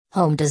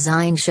Home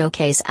Design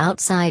Showcase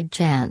Outside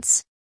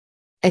Chance.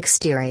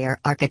 Exterior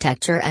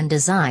architecture and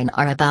design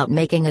are about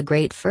making a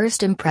great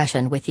first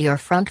impression with your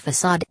front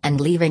facade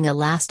and leaving a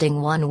lasting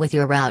one with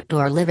your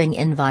outdoor living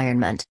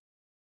environment.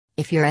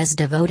 If you're as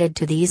devoted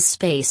to these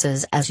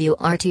spaces as you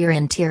are to your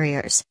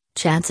interiors,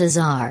 chances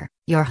are,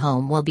 your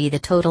home will be the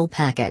total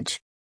package.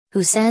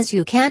 Who says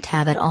you can't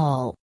have it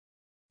all?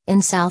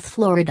 In South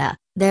Florida,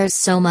 there's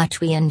so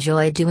much we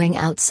enjoy doing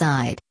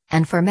outside,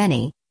 and for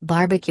many,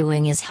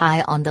 barbecuing is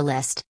high on the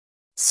list.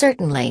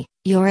 Certainly,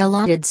 your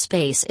allotted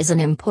space is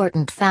an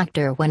important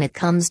factor when it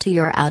comes to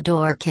your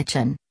outdoor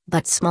kitchen,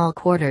 but small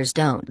quarters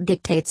don't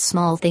dictate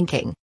small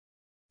thinking.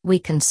 We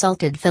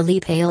consulted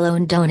Felipe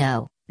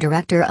Londono,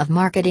 Director of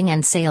Marketing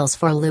and Sales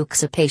for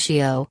Luxe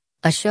Patio,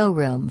 a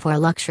showroom for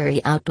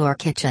luxury outdoor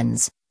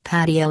kitchens,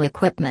 patio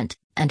equipment,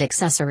 and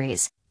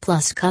accessories,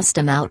 plus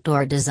custom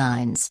outdoor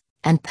designs,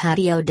 and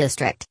Patio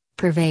District,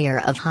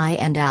 purveyor of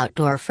high-end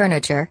outdoor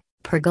furniture,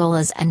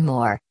 pergolas and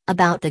more,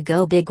 about the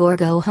go big or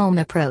go home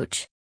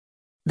approach.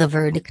 The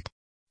verdict?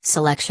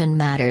 Selection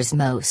matters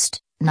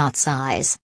most, not size.